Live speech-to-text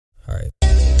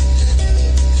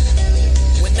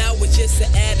just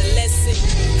an adolescent.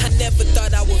 I never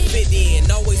thought I would fit in.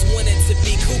 Always wanted to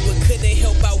be cool, but couldn't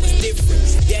help I was different.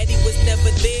 Daddy was never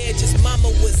there, just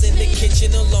mama was in the kitchen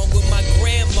along with my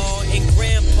grandma and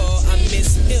grandpa. I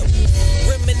miss him.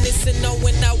 Reminiscing on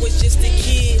when I was just a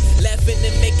kid, laughing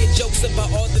and making jokes about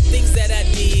all the things that I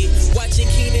did. Watching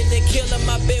Keenan and Kel on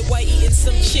my bed while eating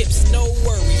some chips. No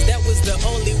worries, that was the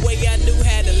only way I knew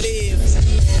how to live.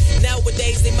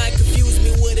 Nowadays they might confuse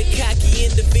me with a cocky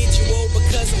individual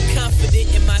because I'm confident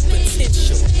in my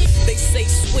potential. They say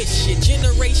switch, your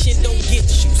generation don't get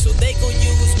you, so they gon'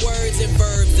 use words and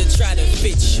verbs to try to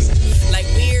fit you. Like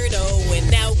weirdo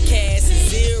and outcast and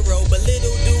zero, but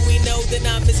little do we know that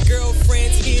I'm his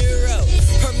girlfriend's hero.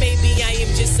 Or maybe I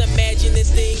am just imagining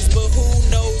things, but who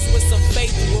knows what some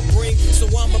faith will bring. So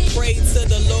I'ma pray to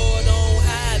the Lord on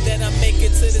high that I make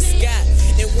it to the sky.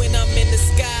 And when I'm in the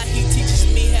sky, he teaches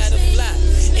me how to fly.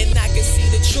 And I can see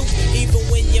the truth, even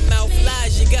when your mouth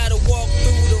lies. You gotta walk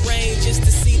through the rain just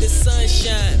to see the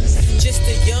sunshine. Just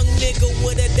a young nigga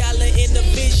with $1 in the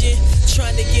vision,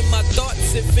 trying to get my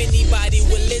thoughts if anybody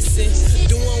would listen.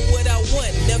 Doing what I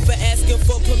want, never asking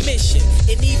for permission.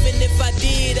 And even if I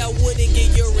did, I wouldn't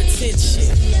get your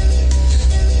attention.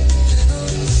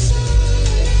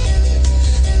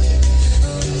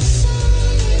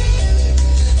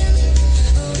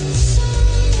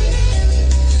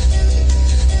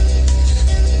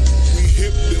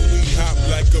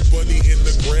 Like a bunny in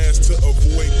the grass to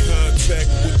avoid contact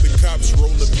with the cops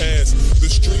rolling past. The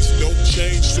streets don't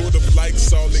change, sort of like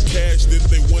solid cash. Then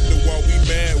they wonder why we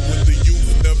mad when the youth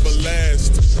never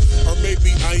last. Or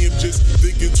maybe I am just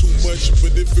thinking too much,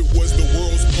 but if it was the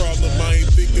world's problem, I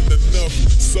ain't thinking enough.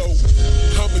 So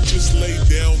I'ma just lay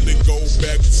down and go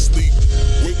back to sleep.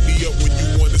 Wake me up when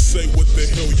you wanna say what the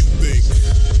hell you think.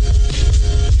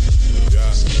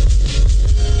 Yeah.